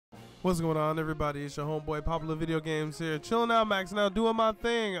What's going on, everybody? It's your homeboy Popular Video Games here, chilling out, maxing out, doing my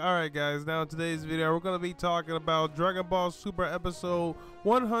thing. Alright guys, now in today's video we're going to be talking about Dragon Ball Super episode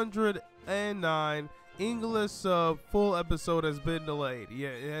 109. English sub full episode has been delayed. Yeah,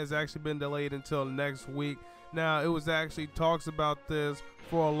 it has actually been delayed until next week. Now, it was actually talks about this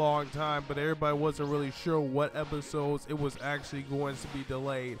for a long time, but everybody wasn't really sure what episodes it was actually going to be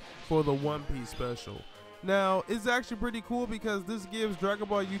delayed for the One Piece special. Now, it's actually pretty cool because this gives Dragon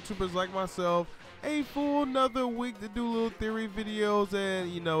Ball YouTubers like myself a full another week to do little theory videos, and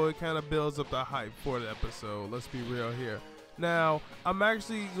you know, it kind of builds up the hype for the episode. Let's be real here. Now, I'm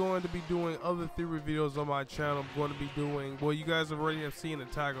actually going to be doing other theory videos on my channel. I'm going to be doing, well, you guys already have seen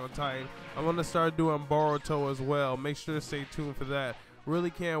Attack on Titan. I'm going to start doing Boruto as well. Make sure to stay tuned for that.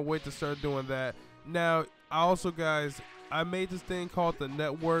 Really can't wait to start doing that. Now, I made this thing called the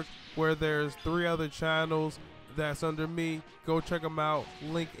network where there's 3 other channels that's under me. Go check them out.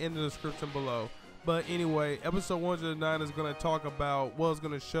 Link in the description below. But anyway, episode 109 is going to talk about, well, it's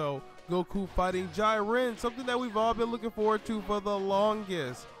going to show Goku fighting Jiren, something that we've all been looking forward to for the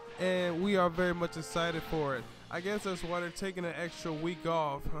longest. And we are very much excited for it. I guess that's why they're taking an extra week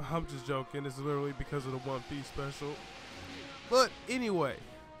off. I'm just joking. It's literally because of the One Piece special. But anyway,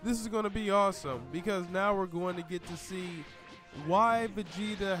 this is going to be awesome because now we're going to get to see why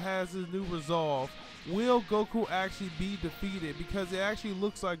Vegeta has his new resolve. Will Goku actually be defeated? Because it actually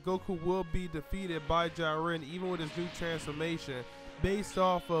looks like Goku will be defeated by Jiren even with his new transformation based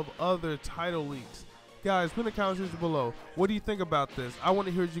off of other title leaks. Guys, put in the comment section below. What do you think about this? I want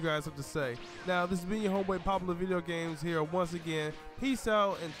to hear what you guys have to say. Now, this has been your homeboy Popular Video Games here once again. Peace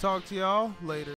out and talk to y'all later.